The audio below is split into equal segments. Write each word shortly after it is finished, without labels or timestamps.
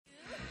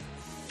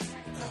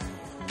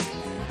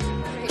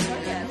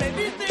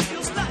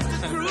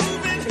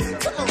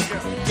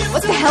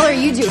the hell are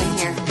you doing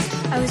here?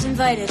 I was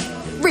invited.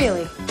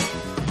 Really?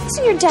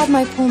 Isn't your dad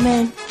my pool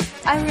man?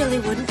 I really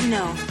wouldn't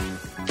know.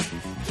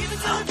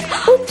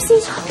 Oopsie.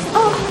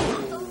 Oh.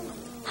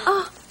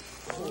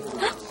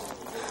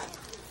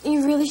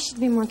 You really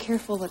should be more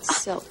careful with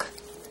silk.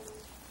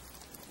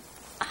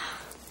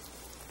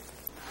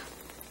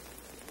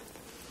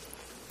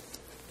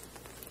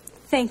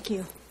 Thank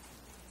you.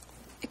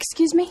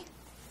 Excuse me?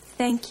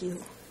 Thank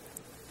you.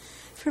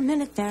 For a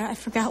minute there, I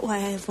forgot why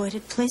I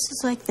avoided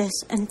places like this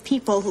and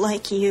people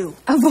like you.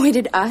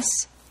 Avoided us?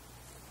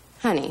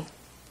 Honey,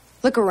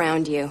 look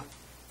around you.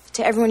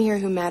 To everyone here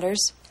who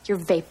matters, you're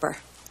vapor.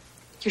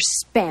 You're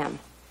spam.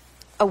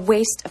 A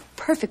waste of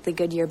perfectly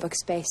good yearbook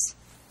space.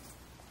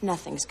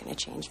 Nothing's gonna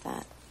change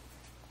that.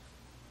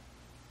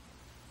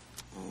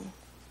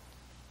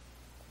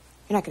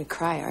 You're not gonna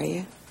cry, are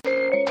you?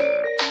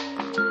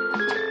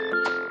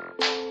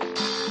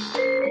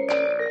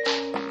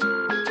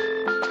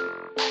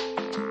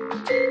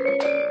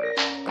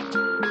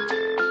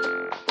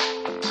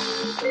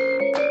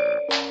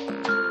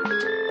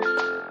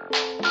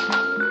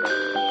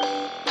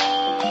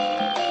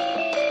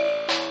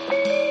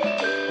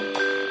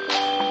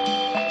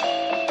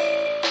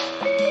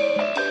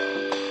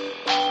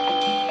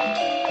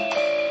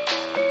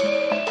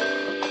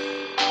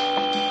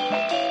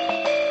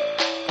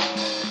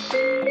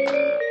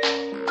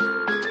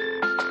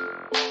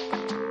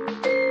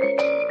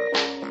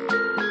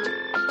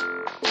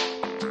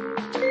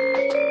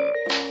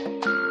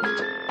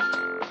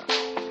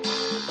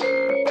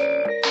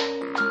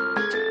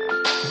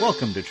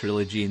 Welcome to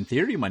Trilogy in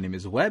Theory. My name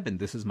is Webb, and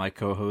this is my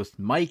co-host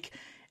Mike,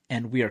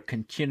 and we are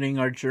continuing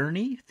our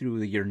journey through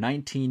the year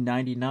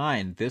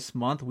 1999. This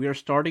month, we are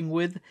starting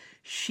with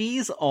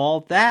She's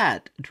All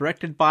That,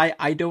 directed by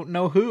I don't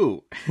know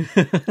who.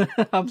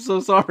 I'm so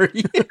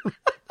sorry.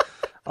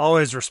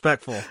 Always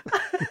respectful.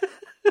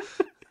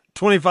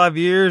 25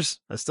 years,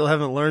 I still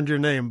haven't learned your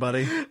name,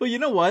 buddy. Well, you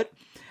know what?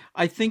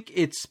 I think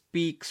it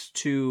speaks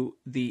to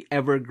the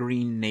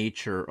evergreen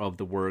nature of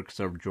the works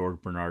of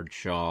George Bernard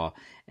Shaw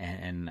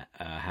and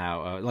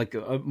how,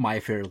 My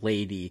Fair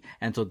Lady.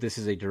 And so this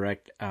is a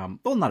direct,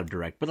 well, not a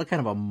direct, but kind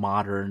of a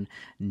modern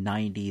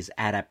 90s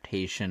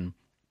adaptation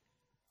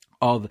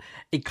of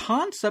a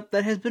concept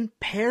that has been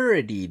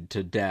parodied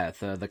to death.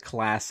 The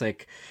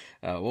classic,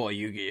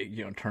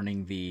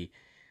 turning the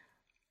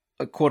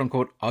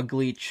quote-unquote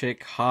ugly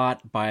chick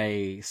hot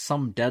by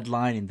some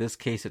deadline. In this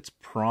case, it's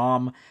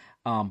prom.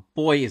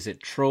 Boy, is it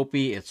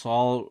tropey. It's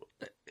all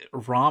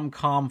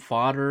rom-com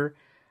fodder.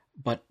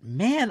 But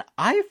man,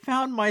 I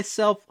found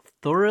myself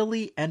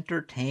thoroughly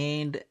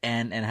entertained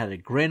and had a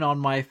grin on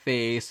my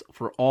face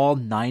for all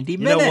 90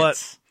 minutes. You know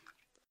what?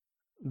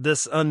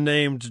 This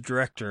unnamed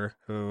director,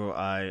 who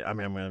I'm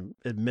going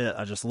to admit,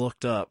 I just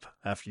looked up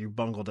after you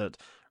bungled it.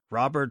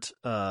 Robert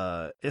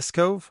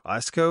Iskov, I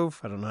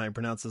don't know how you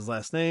pronounce his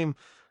last name.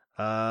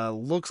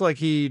 Looks like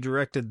he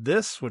directed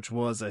this, which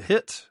was a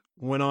hit.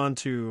 Went on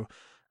to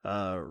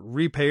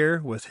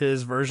repair with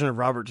his version of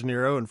Robert De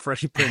Niro and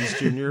Freddie Prinze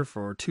Jr.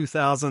 for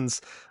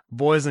 2000's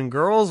Boys and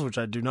Girls, which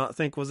I do not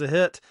think was a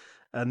hit,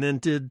 and then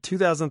did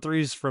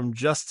 2003's From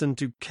Justin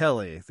to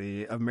Kelly,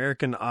 the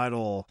American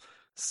Idol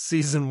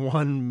season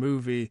 1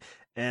 movie.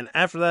 And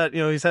after that,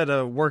 he's had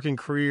a working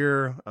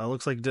career.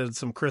 Looks like he did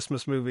some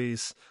Christmas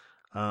movies,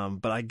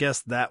 but I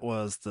guess that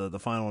was the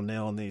final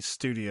nail in the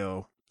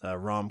studio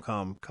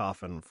rom-com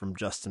coffin, From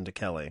Justin to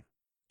Kelly.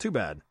 Too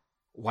bad.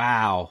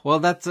 Wow. Well,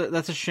 that's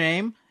a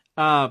shame.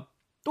 Well,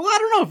 I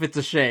don't know if it's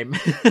a shame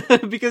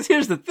because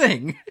here's the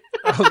thing.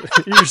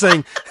 You're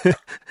saying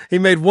he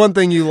made one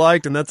thing you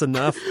liked and that's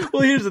enough?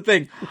 Well, here's the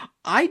thing.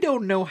 I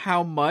don't know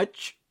how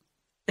much.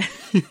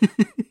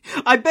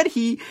 I bet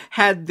he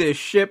had the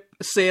ship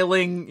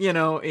sailing,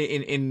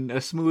 in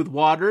smooth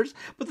waters.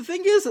 But the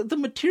thing is, the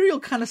material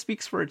kind of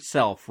speaks for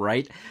itself,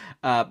 right?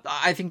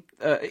 I think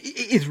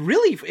it's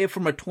really,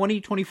 from a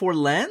 2024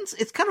 lens,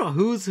 it's kind of a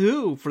who's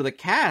who for the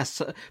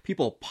cast.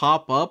 People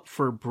pop up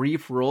for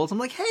brief roles. I'm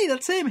like, hey,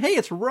 that's him. Hey,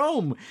 it's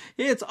Rome.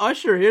 Hey, it's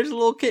Usher. Here's a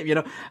little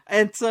kid,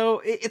 And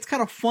so it's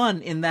kind of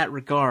fun in that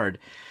regard.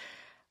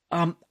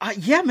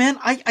 Yeah, man,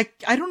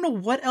 I don't know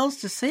what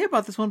else to say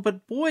about this one,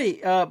 but boy,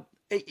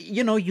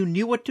 you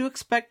knew what to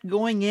expect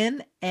going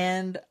in,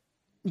 and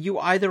you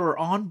either were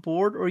on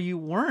board or you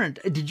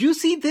weren't. Did you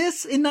see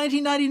this in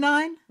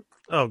 1999?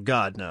 Oh,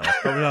 God, no. I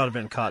would not have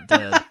been caught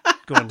dead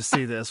going to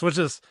see this, which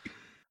is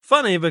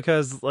funny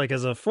because,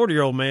 as a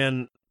 40-year-old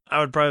man, I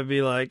would probably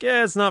be like,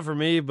 yeah, it's not for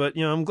me, but,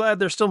 I'm glad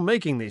they're still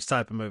making these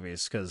type of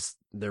movies because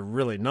they're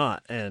really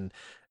not. And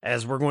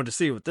as we're going to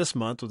see with this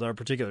month, with our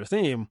particular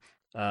theme,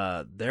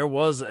 there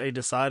was a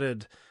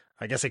decided,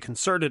 I guess, a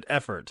concerted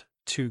effort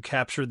to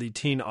capture the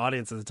teen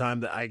audience at the time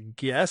that I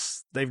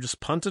guess they've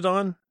just punted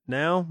on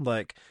now.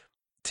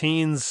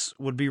 Teens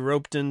would be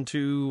roped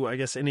into, I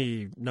guess,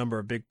 any number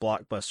of big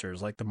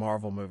blockbusters like the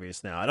Marvel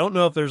movies now. I don't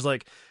know if there's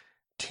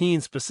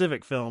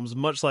teen-specific films,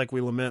 much like we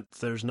lament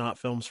there's not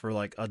films for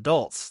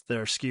adults that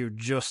are skewed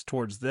just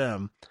towards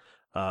them.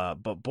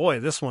 But boy,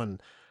 this one,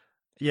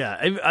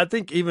 yeah, I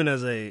think even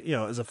as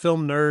a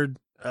film nerd,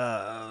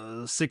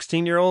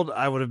 16-year-old,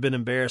 I would have been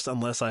embarrassed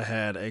unless I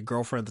had a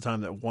girlfriend at the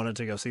time that wanted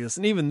to go see this.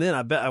 And even then,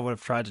 I bet I would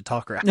have tried to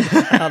talk her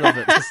out of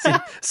it to see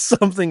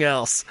something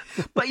else.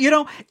 But,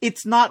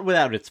 it's not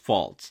without its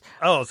faults.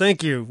 Oh,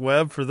 thank you,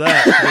 Webb, for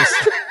that.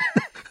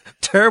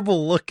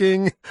 Terrible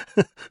looking,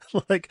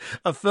 like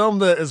a film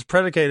that is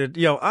predicated,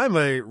 I'm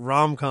a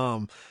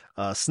rom-com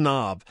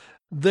snob.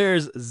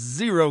 There's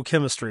zero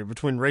chemistry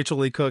between Rachel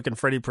Lee Cook and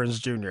Freddie Prinze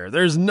Jr.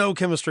 There's no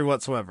chemistry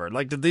whatsoever.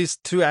 Like, did these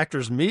two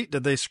actors meet?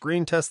 Did they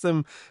screen test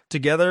them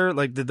together?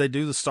 Like, did they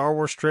do the Star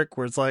Wars trick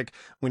where it's like,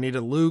 we need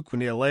a Luke, we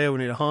need a Leia, we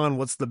need a Han?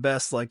 What's the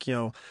best,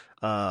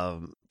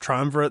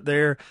 triumvirate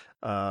there?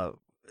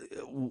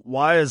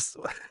 Why is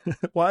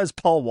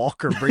Paul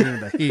Walker bringing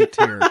the heat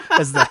here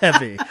as the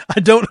heavy? I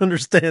don't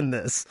understand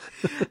this.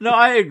 No,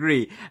 I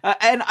agree.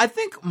 And I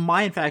think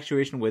my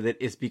infatuation with it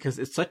is because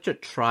it's such a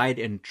tried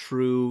and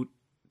true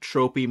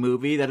tropey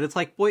movie that it's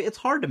like, boy, it's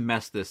hard to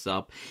mess this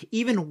up.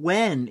 Even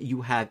when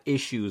you have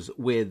issues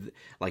with,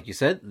 like you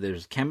said,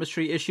 there's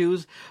chemistry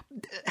issues,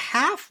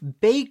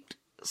 half-baked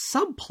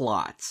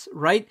subplots,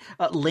 right?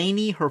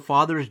 Lainey, her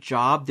father's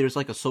job, there's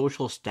like a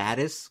social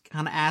status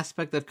kind of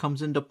aspect that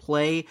comes into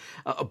play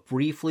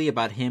briefly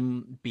about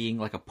him being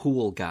like a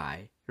pool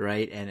guy,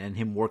 right? And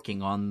him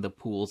working on the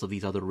pools of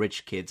these other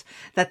rich kids.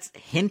 That's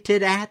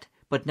hinted at,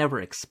 but never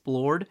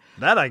explored.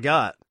 That I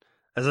got.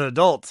 As an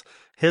adult,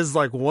 his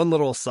like one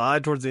little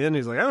aside towards the end,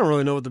 he's like, I don't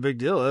really know what the big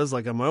deal is.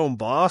 Like, I'm my own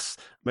boss,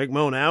 make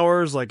my own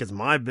hours. Like, it's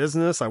my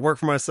business. I work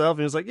for myself.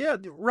 And he's like, yeah,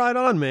 right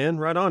on, man.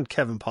 Right on,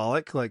 Kevin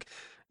Pollak. Like,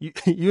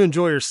 you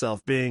enjoy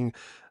yourself being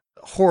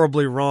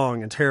horribly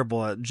wrong and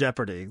terrible at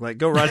Jeopardy. Like,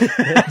 go right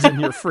ahead in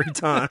your free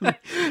time.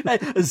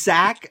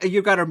 Zach,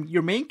 you've got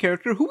your main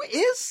character who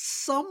is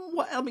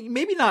somewhat,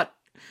 maybe not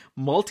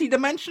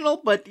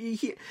multi-dimensional, but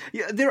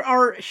there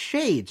are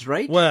shades,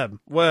 right?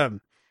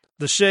 Webb.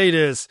 The shade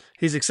is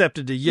he's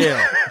accepted to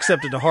Yale,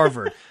 accepted to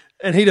Harvard,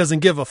 and he doesn't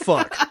give a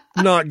fuck.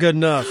 Not good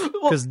enough.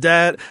 Because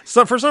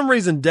for some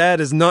reason,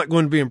 Dad is not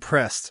going to be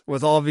impressed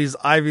with all these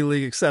Ivy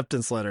League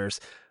acceptance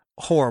letters.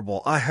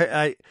 Horrible.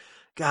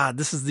 God,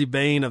 this is the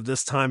bane of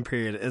this time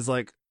period, is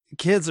like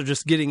kids are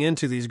just getting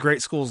into these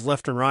great schools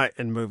left and right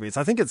in movies.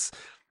 I think it's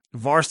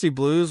Varsity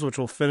Blues, which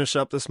will finish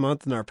up this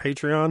month in our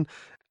Patreon.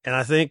 And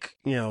I think,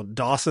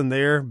 Dawson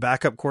there,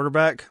 backup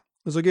quarterback,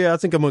 was like, yeah, I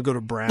think I'm going to go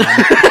to Brown.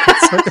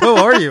 It's like,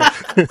 oh, are you?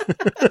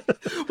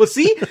 Well,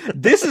 see,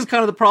 this is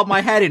kind of the problem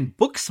I had in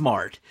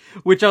Booksmart,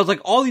 which I was like,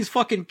 all these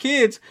fucking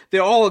kids,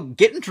 they're all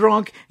getting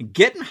drunk,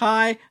 getting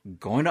high,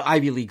 going to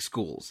Ivy League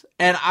schools.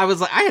 And I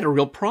was like, I had a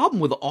real problem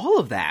with all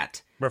of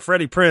that. But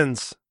Freddie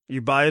Prinze,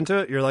 you buy into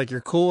it? You're like, you're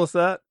cool with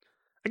that?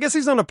 I guess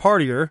he's not a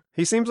partier.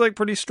 He seems like a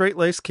pretty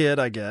straight-laced kid,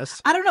 I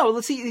guess. I don't know.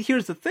 Let's see.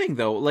 Here's the thing,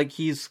 though. Like,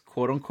 he's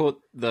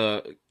quote-unquote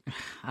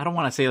I don't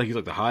want to say like he's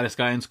like the hottest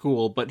guy in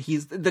school, but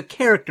the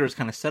character is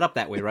kind of set up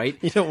that way, right?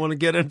 You don't want to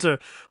get into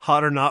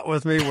Hot or Not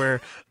with me,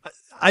 where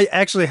I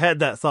actually had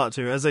that thought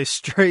too. As a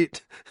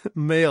straight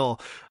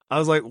male, I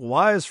was like,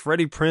 why is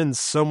Freddie Prinze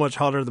so much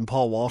hotter than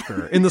Paul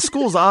Walker? In the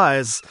school's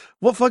eyes,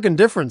 what fucking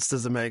difference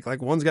does it make?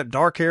 Like, one's got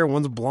dark hair,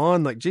 one's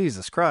blonde. Like,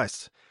 Jesus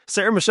Christ.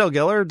 Sarah Michelle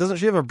Gellar, doesn't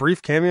she have a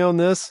brief cameo in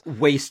this?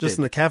 Wasted. Just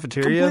in the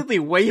cafeteria? Completely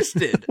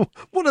wasted.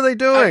 What are they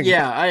doing?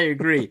 Yeah, I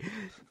agree.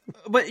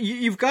 But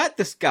you've got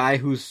this guy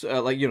who's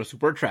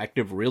super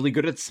attractive, really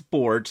good at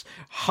sports,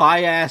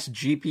 high ass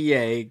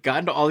GPA, got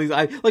into all these.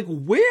 Like,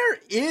 where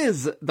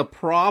is the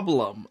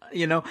problem?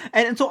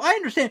 And so I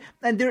understand,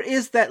 and there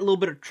is that little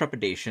bit of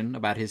trepidation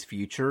about his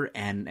future,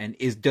 and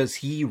does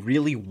he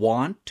really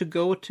want to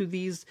go to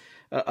these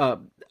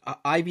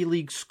Ivy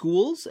League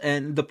schools,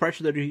 and the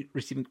pressure that he's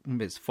receiving from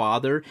his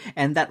father,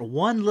 and that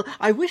one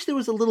I wish there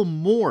was a little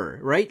more,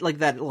 right? Like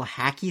that little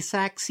hacky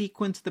sack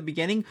sequence at the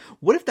beginning.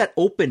 What if that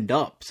opened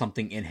up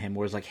something in him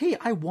where it's like, hey,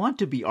 I want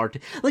to be art.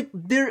 Like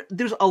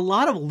there's a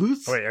lot of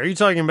loose. Wait, are you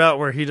talking about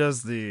where he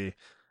does the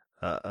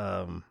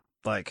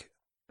like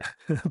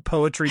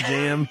poetry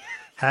jam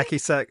hacky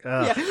sack?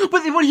 Yeah,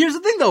 but here's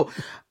the thing though.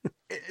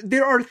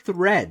 There are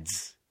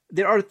threads.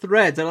 There are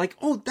threads that are like,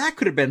 oh, that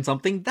could have been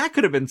something. That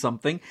could have been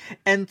something.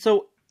 And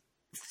so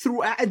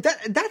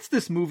that's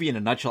this movie in a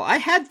nutshell. I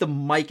had the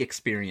Mike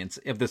experience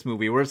of this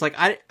movie where it's like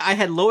I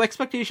had low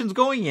expectations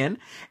going in,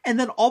 and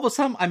then all of a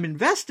sudden I'm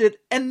invested,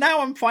 and now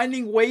I'm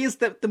finding ways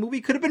that the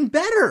movie could have been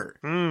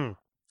better.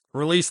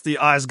 Release the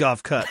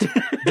Izgov cut.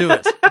 Do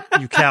it,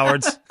 you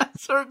cowards.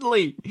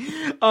 Certainly.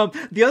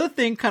 The other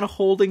thing kind of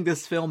holding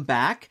this film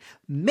back,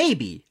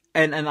 maybe,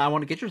 and I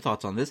want to get your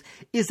thoughts on this,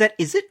 is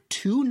it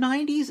too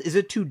 90s? Is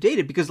it too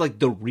dated? Because like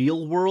The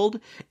Real World,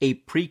 a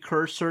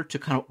precursor to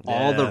kind of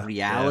all the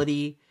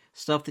reality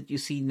stuff that you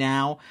see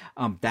now,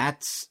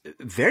 that's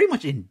very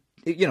much it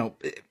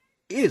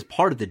is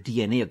part of the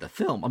DNA of the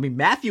film. I mean,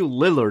 Matthew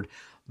Lillard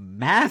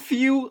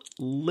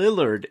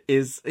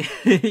is,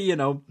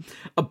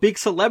 a big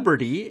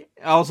celebrity.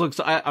 I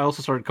also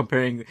started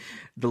comparing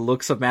the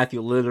looks of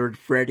Matthew Lillard,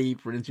 Freddie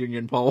Prinze Jr.,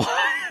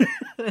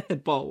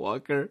 and Paul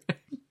Walker.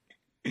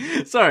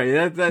 Sorry,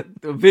 that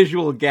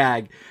visual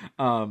gag.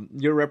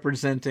 You're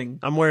representing.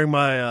 I'm wearing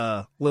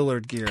my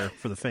Lillard gear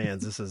for the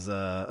fans. This is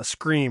a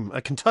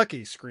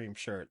Kentucky Scream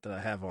shirt that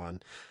I have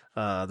on.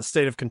 The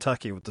state of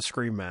Kentucky with the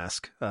Scream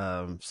mask.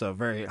 So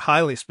very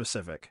highly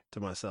specific to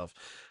myself.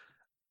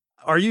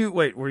 Were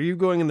you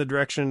going in the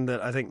direction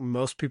that I think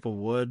most people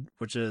would,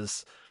 which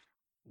is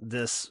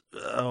this,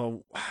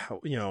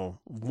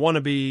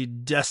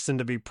 wannabe destined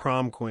to be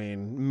prom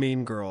queen,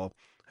 mean girl,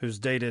 who's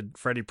dated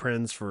Freddie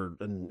Prinze for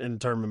an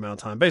indeterminate amount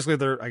of time. Basically,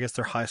 their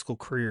high school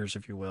careers,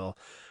 if you will.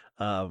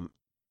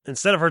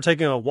 Instead of her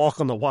taking a walk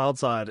on the wild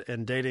side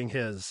and dating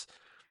his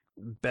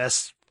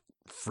best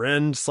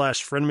friend /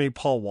 frenemy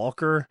Paul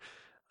Walker,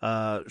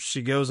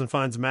 she goes and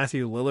finds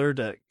Matthew Lillard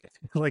at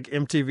like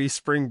MTV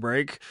Spring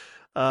Break.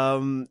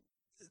 I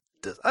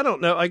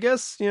don't know. I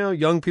guess,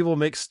 young people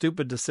make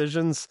stupid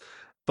decisions,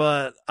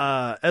 but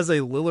as a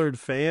Lillard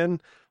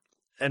fan,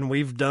 and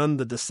we've done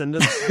the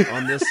Descendants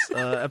on this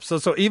episode.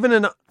 So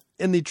even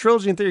in the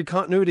Trilogy and Theory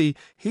continuity,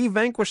 he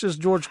vanquishes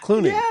George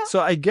Clooney. Yeah. So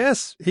I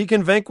guess he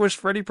can vanquish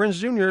Freddie Prinze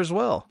Jr. as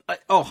well.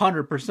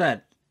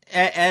 100%.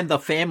 And the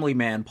family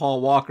man, Paul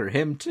Walker,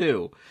 him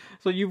too.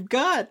 So you've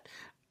got,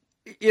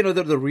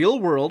 the real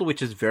world,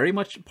 which is very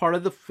much part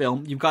of the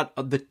film. You've got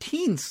the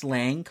teen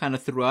slang kind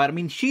of throughout. I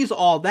mean, she's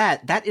all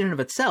that. That in and of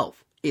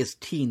itself is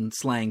teen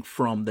slang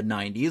from the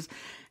 90s.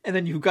 And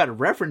then you've got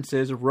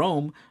references,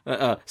 Rome,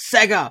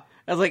 Sega.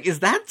 I was like, is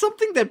that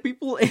something that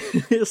people...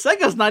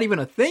 Sega's not even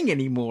a thing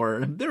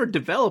anymore. They're a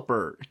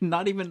developer.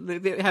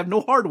 They have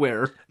no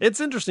hardware.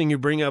 It's interesting you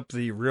bring up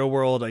the real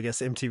world, I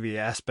guess, MTV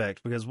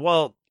aspect, because,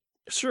 well,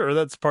 sure,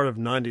 that's part of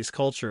 90s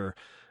culture.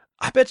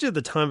 I bet you at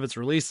the time of its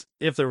release,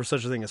 if there was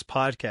such a thing as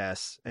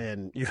podcasts,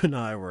 and you and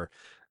I were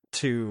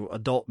two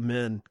adult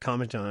men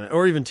commenting on it,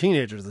 or even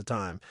teenagers at the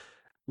time,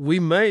 we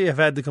may have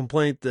had the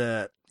complaint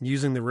that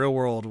using the real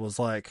world was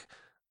like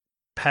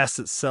past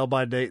its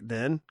sell-by date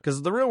then,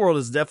 because the real world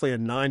is definitely a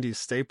 90s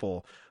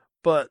staple,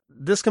 but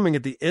this coming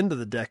at the end of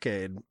the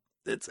decade,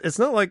 it's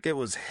not like it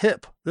was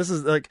hip. This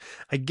is like,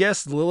 I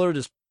guess Lillard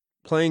is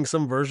playing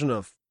some version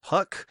of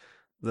Huck,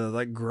 the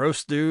like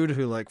gross dude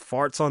who like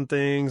farts on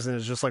things and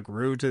is just like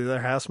rude to the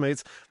other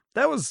housemates.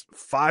 That was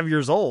 5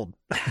 years old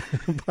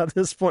by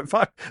this point.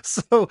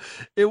 So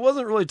it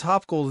wasn't really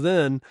topical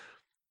then,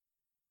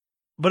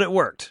 but it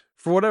worked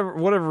for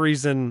whatever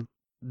reason.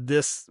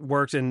 This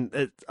worked,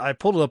 and I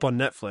pulled it up on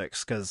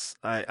Netflix because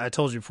I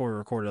told you before we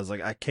recorded, I was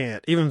like, I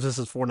can't, even if this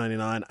is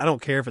 $4.99, I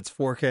don't care if it's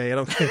 4K, I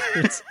don't care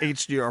if it's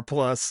HDR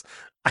plus,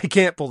 I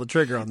can't pull the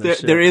trigger on this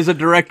shit. There is a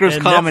director's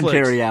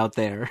commentary Netflix, out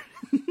there.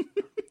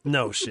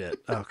 No shit.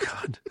 Oh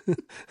God.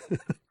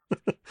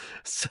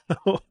 So,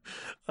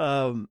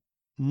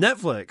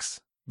 Netflix,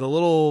 the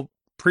little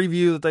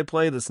preview that they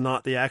play, that's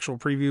not the actual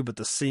preview, but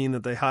the scene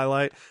that they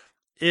highlight,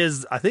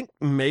 is, I think,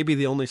 maybe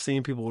the only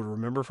scene people would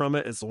remember from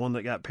it. It's the one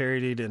that got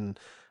parodied in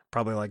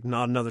probably like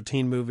Not Another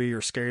Teen Movie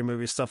or Scary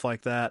Movie, stuff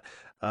like that,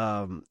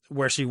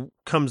 where she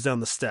comes down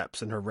the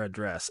steps in her red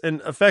dress.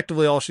 And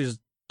effectively all she's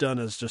done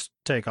is just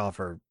take off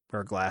her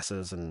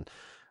glasses and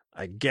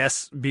I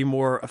guess be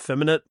more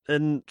effeminate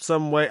in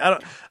some way. I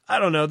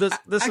don't know. This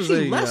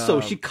actually is less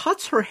so. She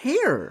cuts her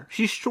hair.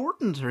 She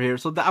shortens her hair.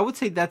 So I would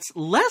say that's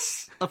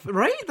less,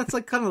 right? That's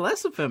like kind of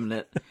less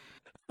effeminate.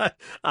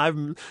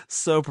 I'm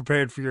so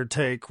prepared for your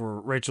take where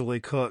Rachel Lee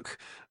Cook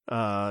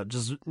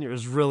just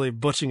is really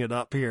butching it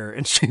up here,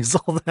 and she's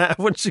all that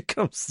when she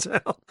comes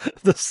down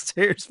the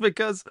stairs,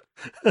 because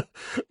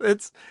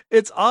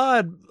it's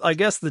odd. I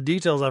guess the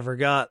details I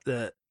forgot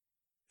that,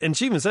 and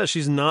she even says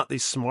she's not the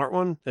smart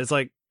one. It's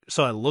like,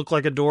 so I look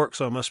like a dork,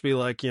 so I must be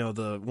like,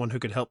 the one who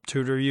could help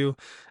tutor you,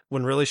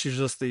 when really she's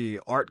just the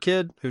art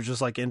kid who's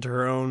just like into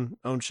her own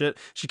shit.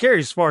 She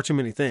carries far too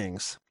many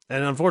things,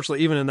 and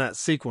unfortunately, even in that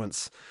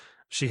sequence,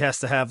 she has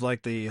to have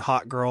like the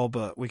hot girl,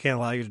 but we can't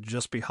allow you to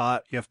just be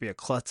hot. You have to be a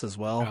klutz as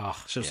well.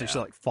 Oh, she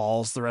like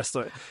falls the rest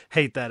of it.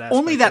 Hate that aspect.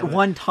 Only that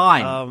one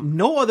time.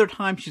 No other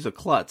time she's a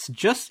klutz.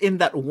 Just in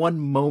that one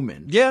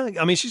moment. Yeah,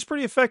 I mean, she's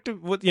pretty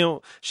effective with,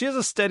 she has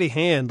a steady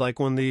hand. Like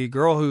when the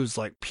girl who's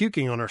like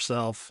puking on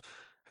herself,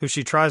 who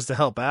she tries to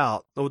help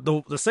out,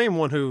 the same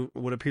one who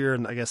would appear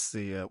in, I guess,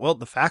 the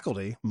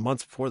Faculty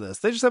months before this.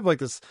 They just have like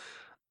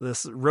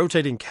this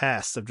rotating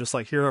cast of just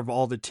like, here are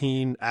all the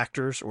teen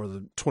actors or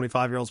the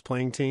 25-year-olds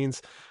playing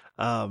teens.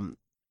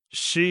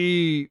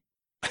 She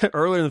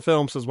earlier in the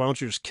film says, why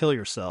don't you just kill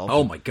yourself?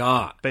 Oh my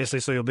God. Basically,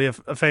 so you'll be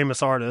a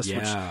famous artist, yeah.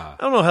 Which I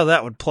don't know how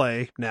that would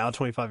play now,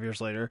 25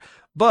 years later.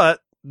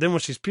 But then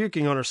when she's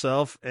puking on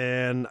herself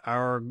and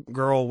our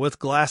girl with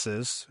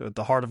glasses with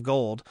the heart of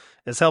gold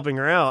is helping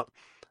her out,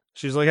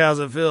 she's like, how's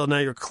it feel? Now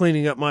you're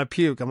cleaning up my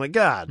puke. I'm like,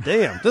 God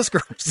damn, this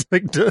girl's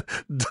like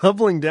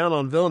doubling down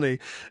on villainy.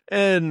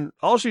 And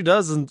all she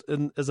does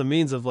as a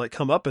means of like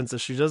comeuppance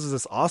is she does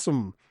this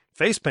awesome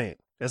face paint.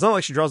 It's not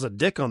like she draws a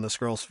dick on this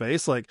girl's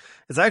face. Like,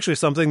 it's actually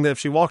something that if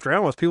she walked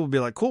around with, people would be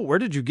like, cool, where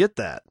did you get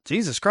that?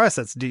 Jesus Christ,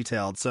 that's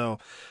detailed. So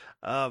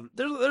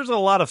there's a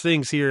lot of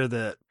things here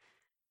that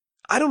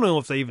I don't know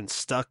if they even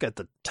stuck at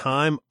the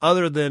time,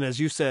 other than, as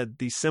you said,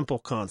 the simple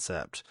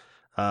concept.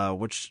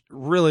 which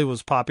really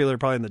was popular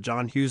probably in the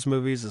John Hughes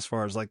movies as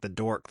far as like the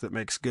dork that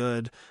makes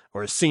good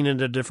or is seen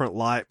in a different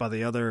light by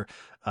the other,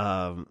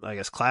 I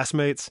guess,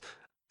 classmates.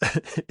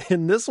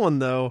 In this one,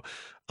 though,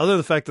 other than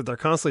the fact that they're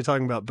constantly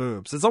talking about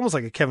boobs, it's almost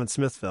like a Kevin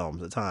Smith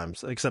film at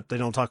times, except they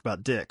don't talk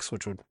about dicks,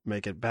 which would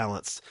make it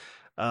balanced.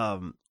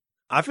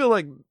 I feel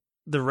like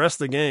the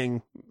rest of the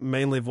gang,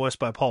 mainly voiced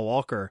by Paul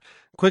Walker,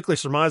 quickly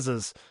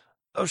surmises,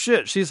 oh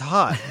shit, she's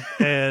hot,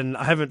 and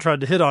I haven't tried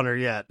to hit on her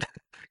yet.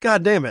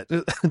 God damn it,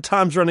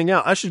 time's running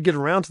out. I should get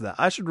around to that.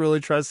 I should really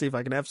try to see if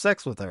I can have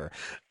sex with her.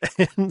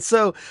 And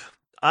so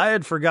I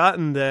had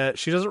forgotten that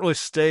she doesn't really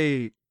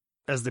stay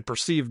as the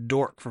perceived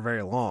dork for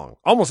very long.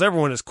 Almost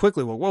everyone is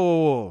quickly,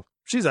 whoa,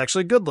 she's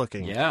actually good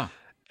looking. Yeah.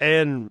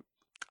 And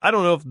I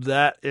don't know if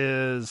that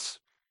is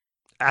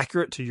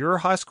accurate to your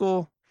high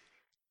school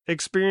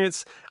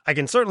experience. I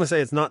can certainly say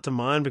it's not to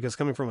mine, because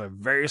coming from a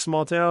very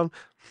small town,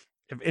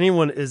 if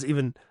anyone is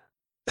even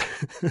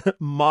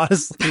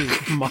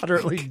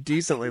moderately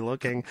decently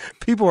looking,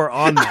 people are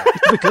on that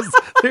because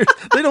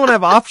they don't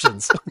have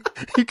options.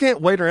 You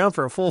can't wait around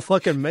for a full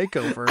fucking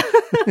makeover.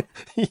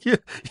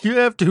 You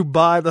have to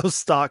buy those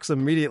stocks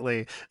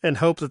immediately and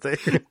hope that they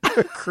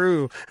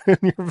accrue in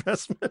your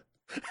investment.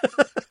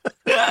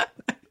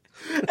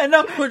 And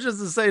which is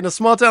to say, in a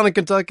small town in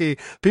Kentucky,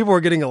 people are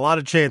getting a lot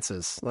of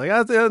chances. Like,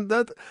 I think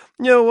that,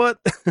 you know what?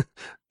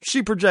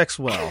 She projects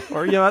well,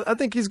 or, you know, I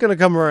think he's going to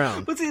come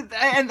around. But see,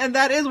 and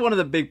that is one of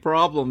the big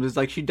problems, is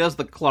like she does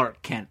the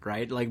Clark Kent,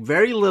 right? Like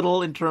very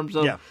little in terms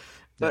of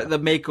the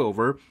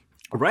makeover.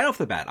 Right off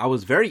the bat, I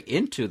was very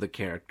into the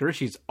character.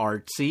 She's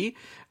artsy.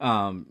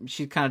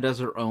 She kind of does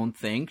her own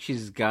thing.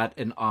 She's got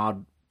an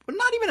odd,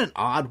 not even an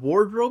odd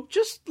wardrobe,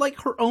 just like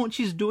her own.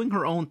 She's doing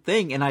her own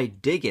thing, and I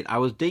dig it. I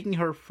was digging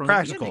her from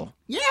practical. The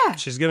beginning. Yeah,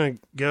 she's gonna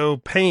go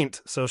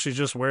paint, so she's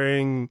just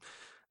wearing,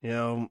 you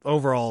know,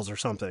 overalls or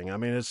something. I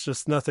mean, it's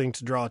just nothing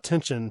to draw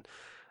attention,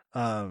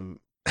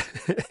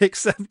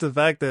 except the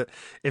fact that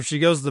if she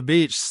goes to the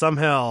beach,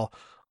 somehow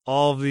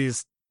all of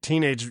these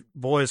teenage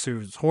boys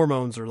whose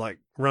hormones are like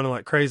running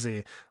like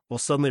crazy will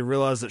suddenly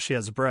realize that she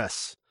has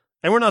breasts.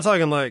 And we're not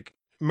talking like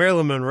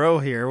Marilyn Monroe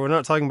here. We're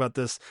not talking about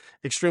this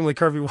extremely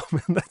curvy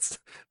woman. That's,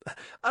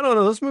 I don't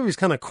know. This movie's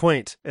kind of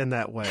quaint in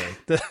that way.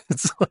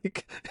 It's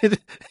like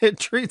it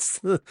treats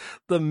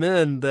the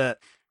men that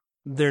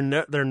they're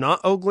not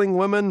ogling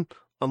women,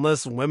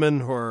 unless women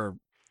who are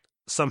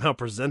somehow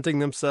presenting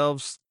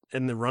themselves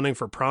in the running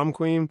for prom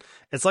queen.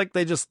 It's like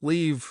they just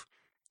leave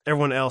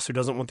everyone else who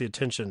doesn't want the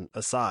attention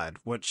aside,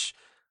 which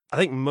I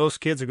think most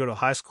kids who go to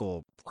high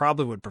school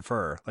probably would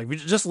prefer. Like,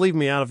 just leave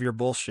me out of your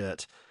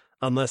bullshit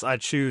unless I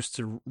choose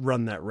to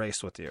run that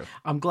race with you.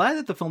 I'm glad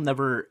that the film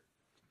never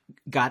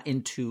got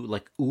into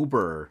like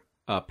Uber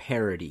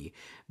parody,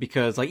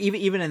 because like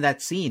even in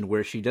that scene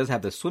where she does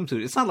have the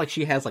swimsuit, it's not like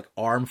she has like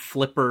arm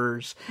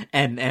flippers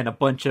and a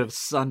bunch of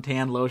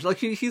suntan lotion. Like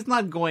she's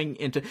not going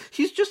into,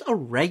 she's just a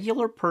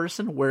regular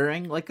person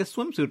wearing like a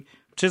swimsuit.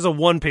 She's a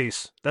one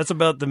piece. That's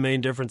about the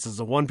main difference, is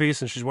a one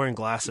piece, and she's wearing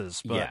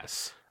glasses. But,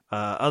 yes.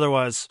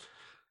 Otherwise,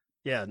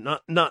 yeah,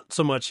 not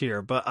so much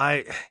here. But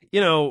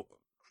you know,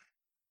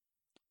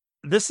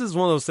 this is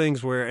one of those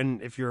things where,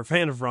 and if you're a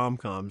fan of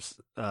rom-coms,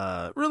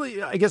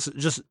 really, I guess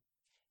just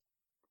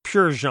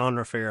pure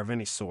genre fare of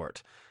any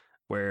sort,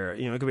 where,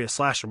 you know, it could be a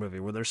slasher movie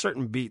where there's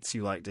certain beats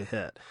you like to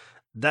hit.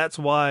 That's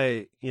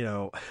why, you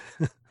know,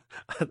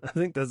 I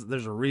think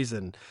there's a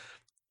reason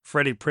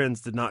Freddie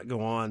Prinze did not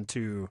go on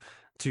to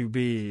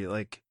be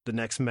like the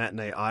next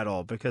matinee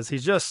idol, because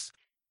he's just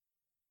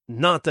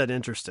not that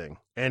interesting.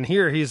 And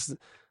here he's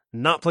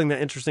not playing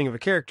that interesting of a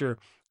character.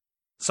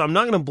 So I'm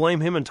not going to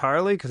blame him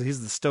entirely, because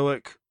he's the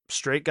stoic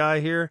straight guy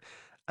here.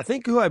 I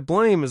think who I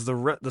blame is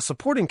the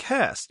supporting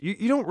cast.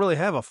 You don't really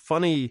have a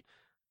funny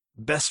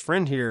best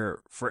friend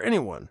here for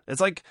anyone.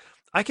 It's like,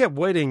 I kept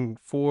waiting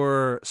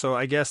for, so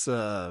I guess,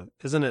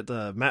 isn't it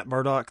Matt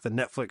Murdock, the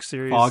Netflix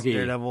series, Foggy.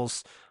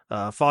 Daredevil's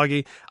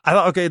Foggy? I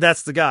thought, okay,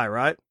 that's the guy,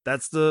 right?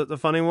 That's the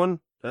funny one?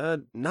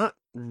 Not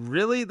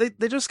really.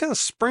 They just kind of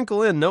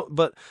sprinkle in,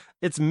 but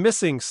it's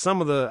missing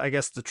some of the, I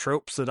guess, the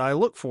tropes that I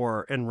look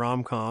for in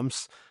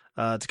rom-coms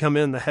to come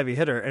in the heavy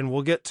hitter. And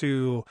we'll get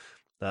to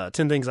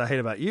 10 Things I Hate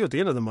About You at the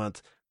end of the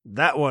month.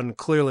 That one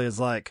clearly is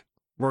like,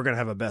 we're going to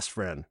have a best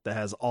friend that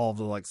has all of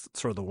the, like,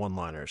 sort of the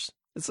one-liners.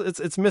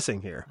 It's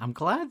missing here. I'm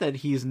glad that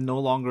he's no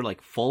longer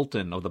like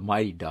Fulton of the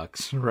Mighty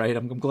Ducks, right?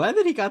 I'm glad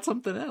that he got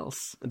something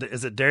else.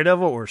 Is it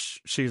Daredevil or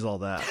She's All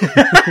That?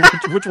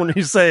 which one are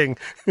you saying?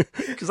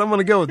 Because I'm going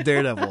to go with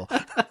Daredevil.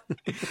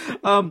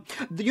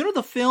 You know,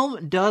 the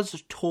film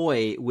does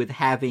toy with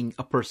having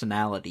a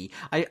personality.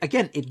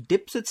 It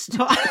dips its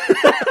toe.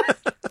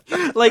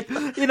 Like,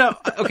 you know,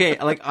 okay,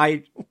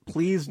 like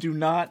please do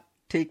not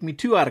take me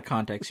too out of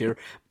context here,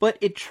 but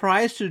it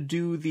tries to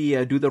do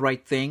the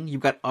right thing.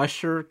 You've got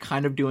Usher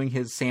kind of doing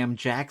his Sam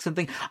Jackson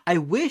thing. I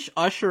wish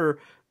Usher,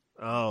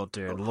 oh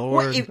dear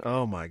Lord,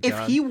 oh my God,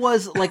 if he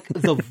was like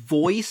the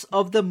voice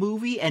of the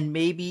movie, and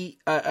maybe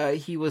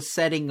he was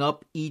setting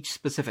up each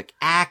specific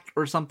act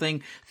or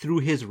something through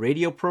his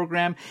radio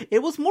program, it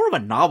was more of a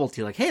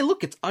novelty. Like, hey,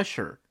 look, it's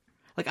Usher.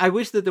 Like, I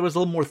wish that there was a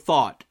little more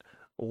thought.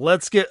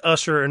 Let's get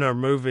Usher in our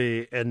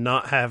movie and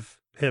not have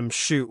him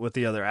shoot with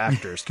the other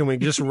actors. Can we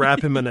just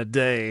wrap him in a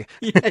day?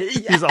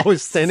 He's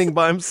always standing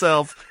by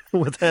himself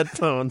with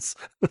headphones.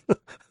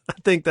 I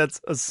think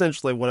that's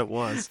essentially what it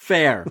was.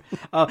 Fair.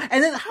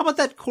 And then how about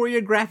that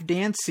choreographed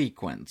dance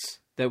sequence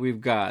that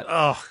we've got?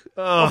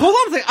 Hold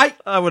on a second.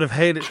 I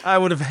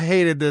would have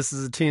hated this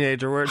as a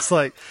teenager, where it's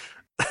like,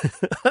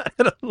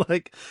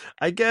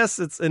 I guess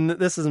it's, and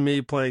this is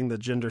me playing the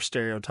gender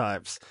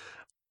stereotypes.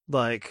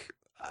 Like,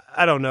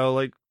 I don't know,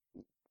 like,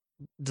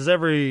 does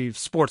every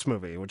sports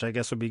movie, which I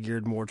guess would be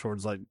geared more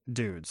towards like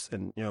dudes,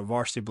 and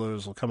Varsity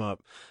Blues will come up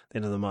at the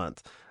end of the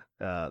month.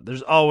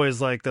 There's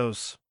always like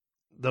those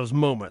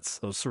moments,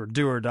 those sort of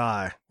do or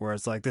die, where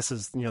it's like, this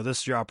is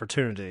your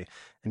opportunity,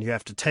 and you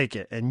have to take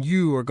it, and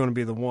you are going to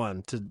be the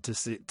one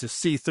to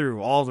see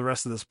through all the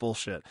rest of this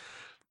bullshit.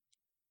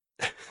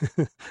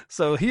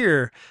 So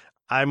here,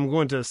 I'm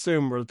going to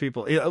assume where the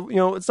people,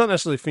 it's not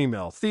necessarily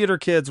female, theater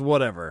kids,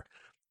 whatever,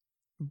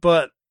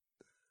 but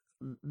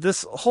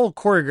this whole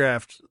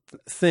choreographed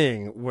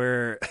thing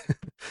where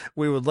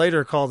we would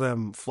later call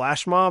them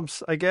flash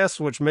mobs, I guess,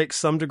 which makes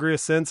some degree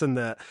of sense in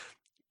that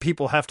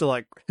people have to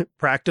like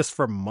practice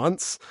for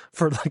months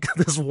for like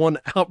this one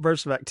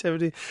outburst of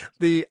activity.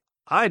 The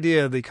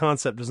idea, the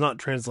concept does not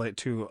translate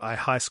to a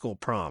high school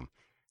prom,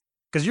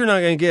 because you're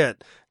not going to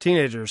get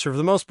teenagers who, for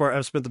the most part,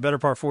 have spent the better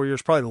part of 4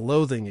 years probably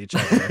loathing each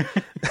other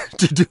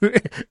to do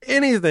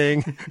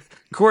anything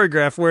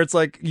choreographed where it's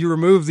like you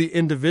remove the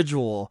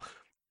individual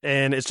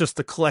and it's just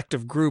the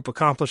collective group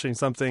accomplishing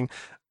something,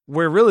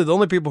 where really the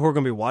only people who are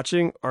going to be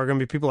watching are going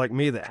to be people like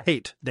me that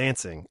hate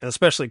dancing,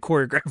 especially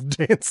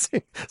choreographed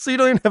dancing. So you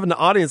don't even have an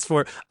audience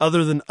for it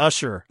other than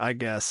Usher, I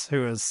guess,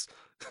 who is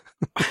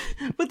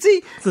but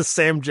see, the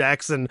Sam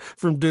Jackson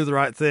from Do the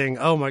Right Thing.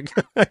 Oh my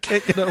God, I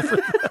can't get over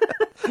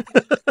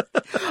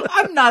that.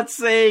 I'm not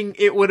saying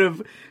it would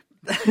have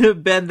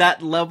been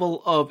that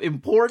level of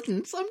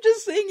importance. I'm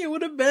just saying it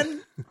would have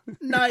been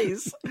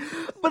nice.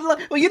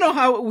 But well, you know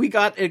how we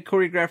got a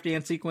choreographed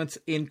dance sequence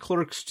in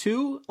Clerks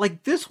 2?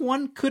 Like, this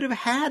one could have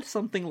had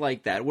something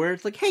like that, where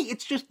it's like, hey,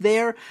 it's just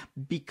there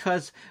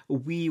because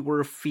we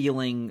were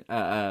feeling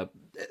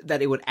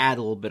that it would add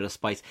a little bit of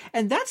spice.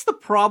 And that's the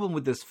problem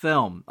with this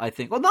film, I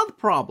think. Well, not the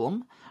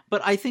problem,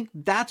 but I think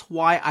that's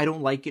why I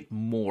don't like it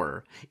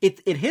more.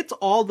 It hits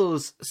all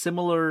those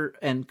similar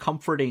and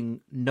comforting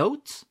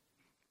notes,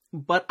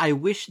 but I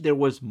wish there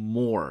was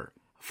more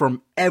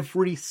from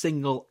every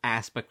single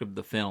aspect of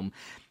the film.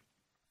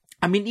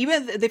 I mean,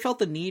 even they felt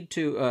the need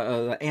to,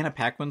 Anna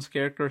Paquin's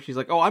character, she's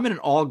like, oh, I'm in an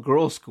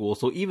all-girls school,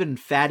 so even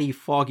fatty,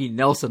 foggy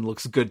Nelson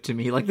looks good to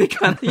me. Like, they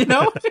kind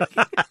of,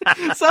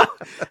 So,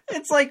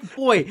 it's like,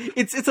 boy,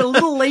 it's a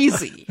little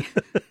lazy.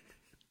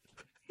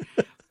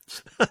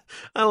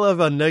 I love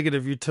how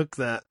negative you took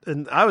that.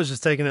 And I was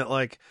just taking it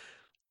like,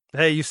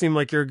 hey, you seem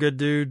like you're a good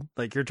dude.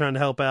 Like, you're trying to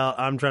help out.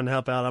 I'm trying to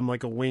help out. I'm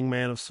like a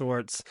wingman of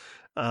sorts.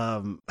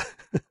 I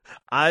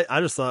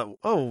just thought,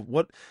 oh,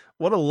 what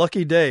a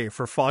lucky day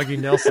for Foggy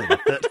Nelson.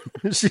 That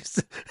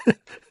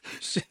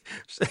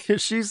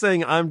she's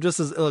saying I'm just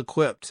as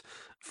ill-equipped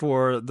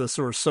for the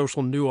sort of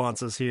social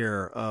nuances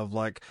here of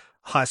like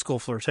high school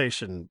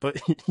flirtation,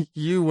 but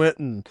you went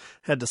and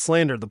had to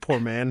slander the poor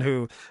man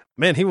who,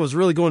 man, he was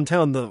really going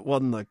down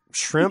the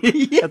shrimp at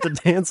the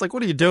dance. Like,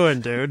 what are you doing,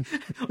 dude?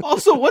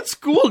 Also, what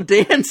school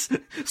dance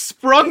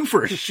sprung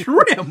for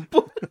shrimp?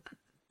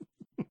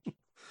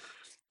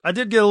 I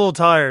did get a little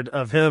tired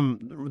of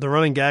him, the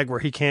running gag where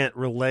he can't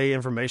relay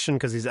information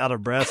because he's out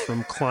of breath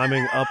from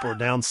climbing up or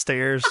down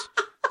stairs.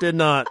 Did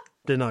not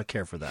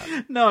care for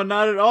that. No,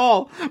 not at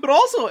all. But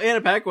also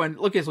Anna Paquin,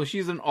 okay, so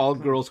she's in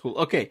all-girls school.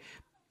 Okay,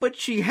 but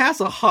she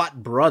has a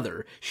hot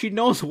brother. She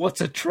knows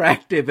what's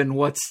attractive and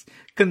what's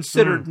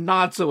considered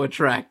not so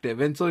attractive.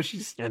 And so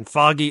she's... And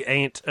Foggy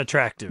ain't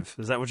attractive.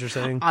 Is that what you're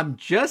saying? I'm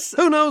just...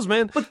 Who knows,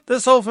 man? But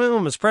this whole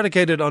film is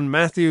predicated on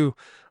Matthew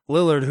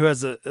Lillard, who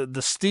has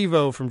the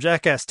Steve-O from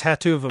Jackass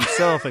tattoo of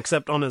himself,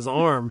 except on his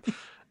arm.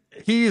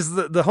 He's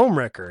the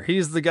homewrecker.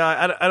 He's the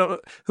guy, I don't know,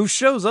 who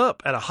shows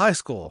up at a high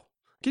school.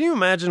 Can you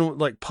imagine,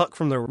 like, Puck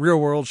from the real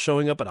world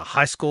showing up at a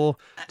high school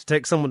to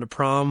take someone to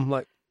prom?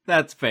 Like,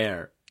 that's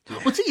fair.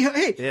 Well, see,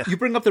 hey, you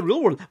bring up the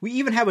real world. We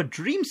even have a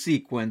dream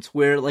sequence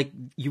where, like,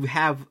 you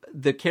have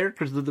the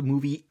characters of the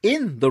movie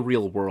in the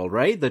real world,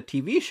 right? The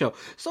TV show.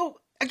 So,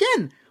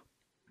 again,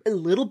 a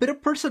little bit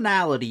of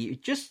personality,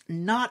 just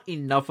not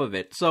enough of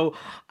it. So,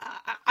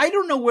 I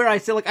don't know where I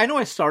say, like, I know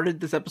I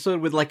started this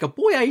episode with, like,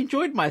 boy, I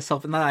enjoyed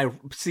myself, and then I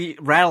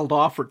rattled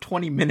off for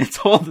 20 minutes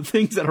all the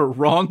things that are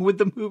wrong with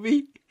the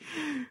movie.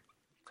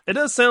 It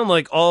does sound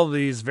like all of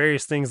these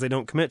various things they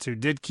don't commit to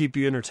did keep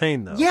you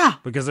entertained, though. Yeah.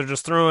 Because they're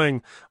just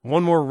throwing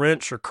one more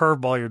wrench or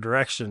curveball your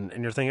direction,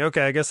 and you're thinking,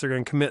 okay, I guess they're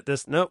going to commit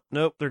this. Nope,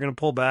 they're going to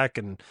pull back.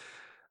 And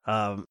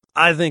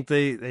I think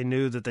they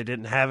knew that they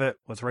didn't have it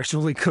with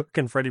Rachel Lee Cook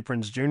and Freddie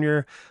Prinze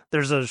Jr.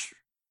 There's a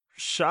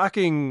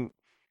shockingly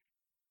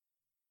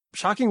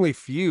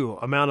few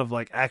amount of,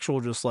 like,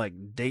 actual just, like,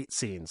 date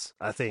scenes,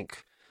 I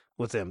think,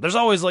 with them. There's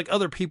always, like,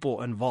 other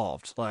people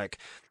involved. Like,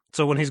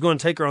 So when he's going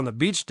to take her on the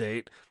beach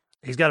date,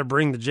 he's got to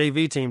bring the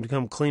JV team to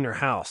come clean her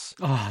house.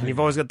 And you've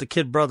always got the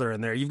kid brother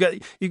in there. You've got.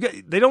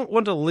 They don't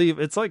want to leave.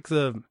 It's like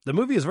the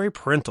movie is very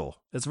parental.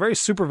 It's a very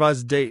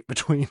supervised date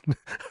between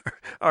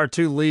our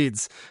two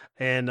leads.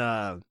 And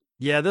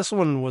this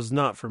one was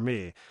not for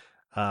me.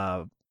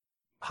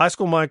 High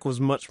School Mike was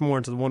much more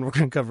into the one we're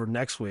going to cover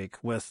next week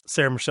with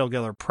Sarah Michelle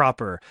Gellar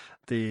proper,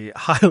 the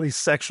highly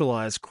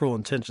sexualized Cruel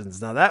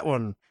Intentions. Now that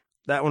one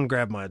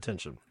grabbed my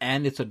attention.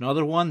 And it's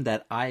another one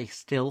that I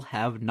still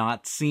have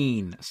not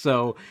seen.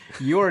 So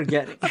you're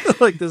getting... I feel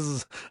like this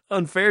is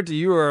unfair to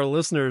you or our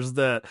listeners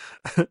that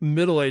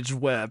middle-aged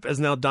web is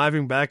now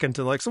diving back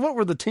into like, so what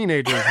were the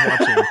teenagers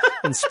watching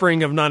in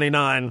spring of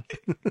 99?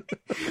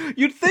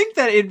 You'd think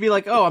that it'd be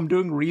like, oh, I'm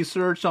doing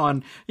research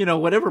on,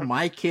 whatever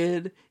my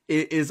kid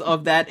is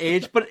of that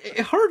age. But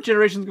her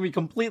generation's going to be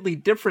completely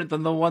different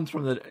than the ones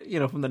from the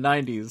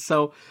 90s.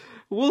 So...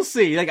 we'll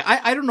see. Like,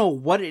 I don't know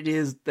what it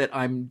is that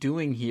I'm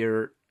doing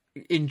here,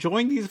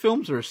 enjoying these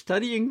films or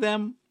studying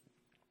them.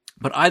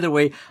 But either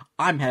way,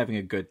 I'm having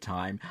a good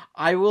time.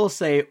 I will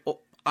say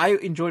I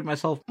enjoyed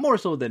myself more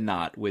so than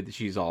not with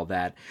She's All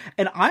That.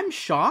 And I'm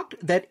shocked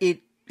that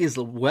it is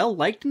well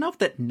liked enough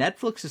that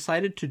Netflix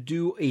decided to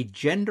do a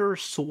gender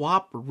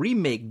swap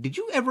remake. Did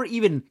you ever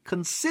even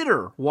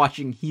consider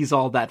watching He's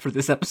All That for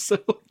this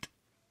episode?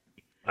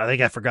 I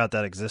think I forgot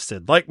that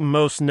existed. Like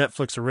most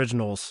Netflix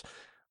originals,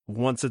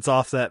 once it's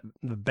off the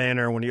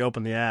banner when you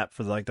open the app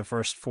for like the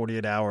first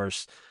 48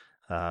 hours,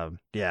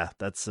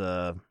 that's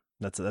a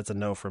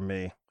no from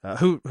me.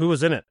 Who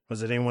was in it?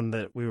 Was it anyone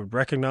that we would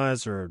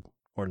recognize or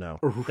no?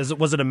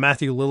 Was it a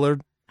Matthew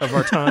Lillard of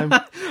our time?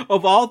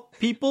 Of all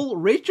people,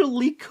 Rachel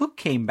Lee Cook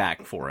came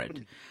back for it.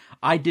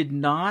 I did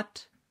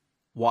not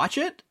watch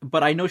it,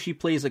 but I know she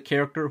plays a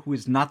character who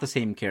is not the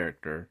same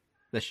character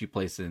that she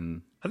plays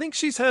in. I think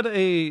she's had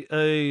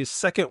a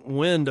second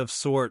wind of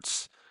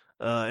sorts.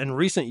 In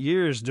recent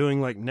years,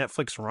 doing like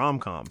Netflix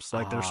rom-coms,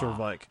 like they're sort of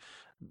like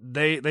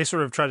they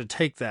sort of try to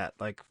take that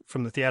like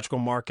from the theatrical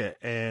market,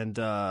 and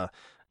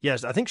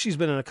yes, I think she's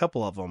been in a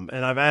couple of them,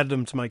 and I've added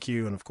them to my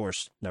queue, and of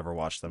course, never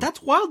watched them.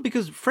 That's wild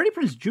because Freddie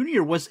Prinze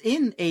Jr. was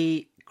in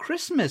a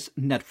Christmas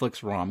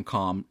Netflix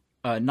rom-com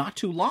not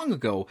too long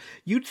ago.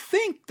 You'd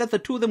think that the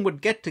two of them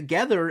would get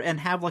together and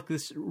have like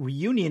this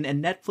reunion,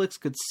 and Netflix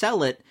could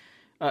sell it.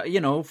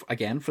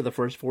 Again, for the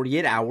first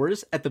 48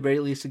 hours, at the very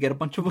least, to get a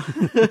bunch of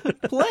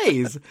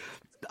plays.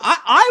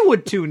 I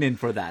would tune in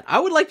for that. I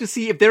would like to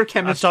see if their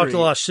chemistry... I've talked a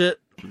lot of shit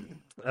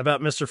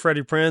about Mr.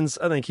 Freddie Prinze.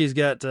 I think he's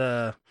got,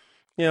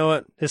 you know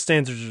what? His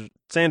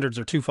standards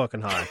are too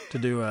fucking high to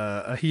do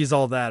a He's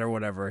All That or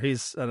whatever. I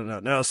don't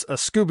know. Now, a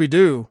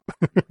Scooby-Doo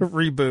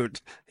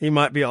reboot, he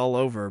might be all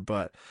over,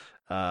 but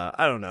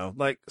I don't know.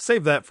 Like,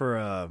 save that for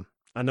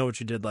I Know What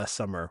You Did Last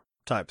Summer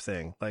type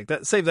thing. Like,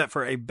 save that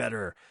for a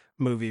better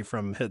movie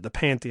from the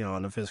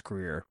pantheon of his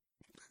career.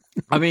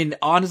 I mean,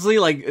 honestly,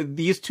 like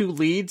these two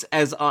leads,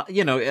 as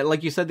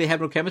like you said, they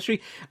have no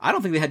chemistry. I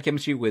don't think they had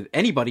chemistry with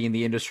anybody in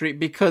the industry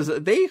because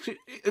they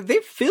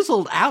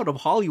fizzled out of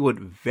Hollywood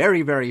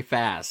very, very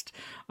fast.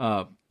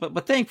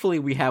 But thankfully,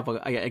 we have,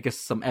 I guess,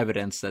 some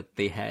evidence that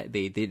they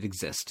did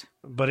exist.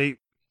 But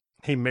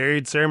he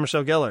married Sarah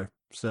Michelle Gellar,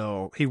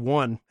 so he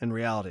won in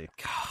reality.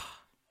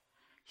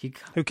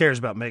 Who cares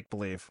about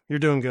make-believe? You're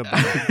doing good,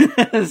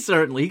 buddy.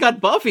 Certainly. He got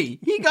Buffy.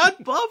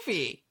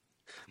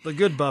 The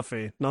good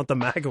Buffy, not the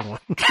MAGA one.